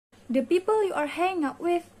The people you are hanging out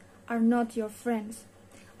with are not your friends.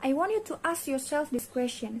 I want you to ask yourself these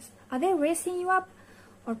questions. Are they raising you up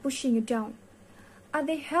or pushing you down? Are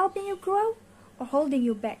they helping you grow or holding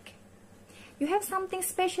you back? You have something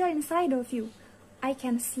special inside of you. I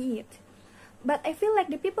can see it. But I feel like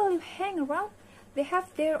the people you hang around, they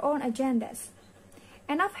have their own agendas.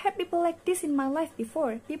 And I've had people like this in my life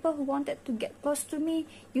before. People who wanted to get close to me,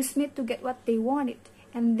 use me to get what they wanted.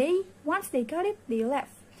 And once they got it, they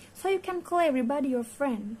left. So you can call everybody your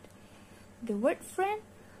friend. The word friend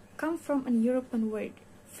comes from a European word.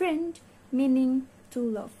 Friend meaning to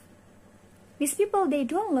love. These people, they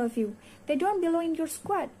don't love you. They don't belong in your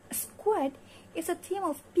squad. A squad is a team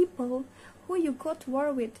of people who you go to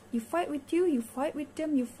war with. You fight with you fight with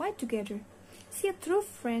them, you fight together. See, a true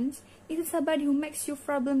friend is somebody who makes your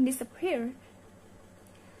problem disappear.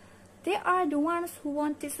 They are the ones who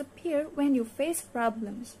won't disappear when you face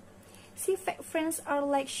problems. See, fake friends are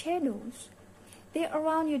like shadows. They're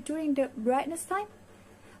around you during the brightness time,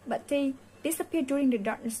 but they disappear during the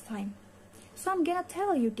darkness time. So I'm gonna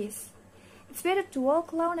tell you this. It's better to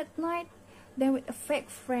walk alone at night than with a fake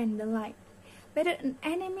friend in the light. Better an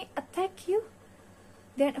enemy attack you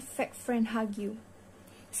than a fake friend hug you.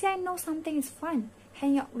 See, I know something is fun.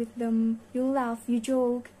 Hang out with them, you laugh, you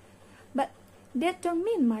joke. But that don't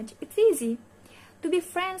mean much. It's easy to be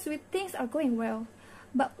friends when things are going well.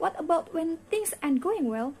 But what about when things aren't going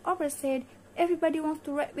well? Or said, everybody wants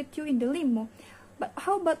to ride with you in the limo. But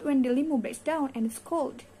how about when the limo breaks down and it's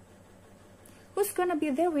cold? Who's gonna be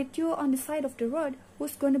there with you on the side of the road?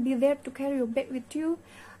 Who's gonna be there to carry your bag with you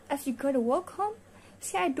as you gotta walk home?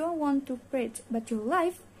 See, I don't want to preach, but your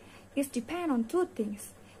life is depend on two things.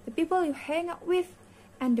 The people you hang out with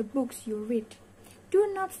and the books you read.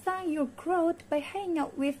 Do not stunt your growth by hanging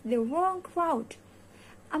out with the wrong crowd.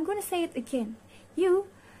 I'm gonna say it again. You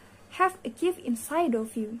have a gift inside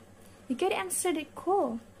of you. You gotta answer the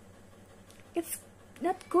call. It's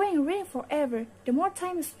not going to rain forever. The more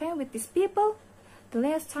time you spend with these people, the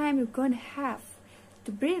less time you're gonna have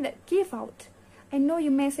to bring that gift out. I know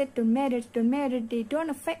you may say, don't matter, they don't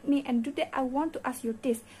affect me, and do that. I want to ask you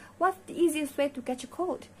this. What's the easiest way to catch a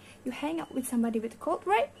cold? You hang out with somebody with a cold,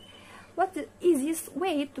 right? What's the easiest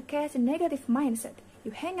way to catch a negative mindset?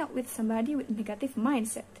 You hang out with somebody with a negative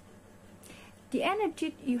mindset. The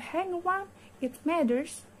energy you hang around, it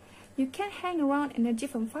matters. You can't hang around energy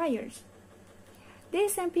from fires.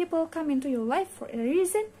 These same people come into your life for a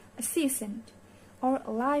reason, a season, or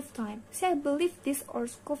a lifetime. See, I believe these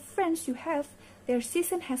horoscope friends you have, their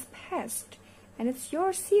season has passed, and it's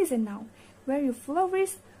your season now, where you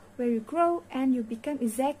flourish, where you grow, and you become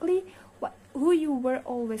exactly who you were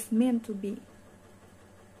always meant to be.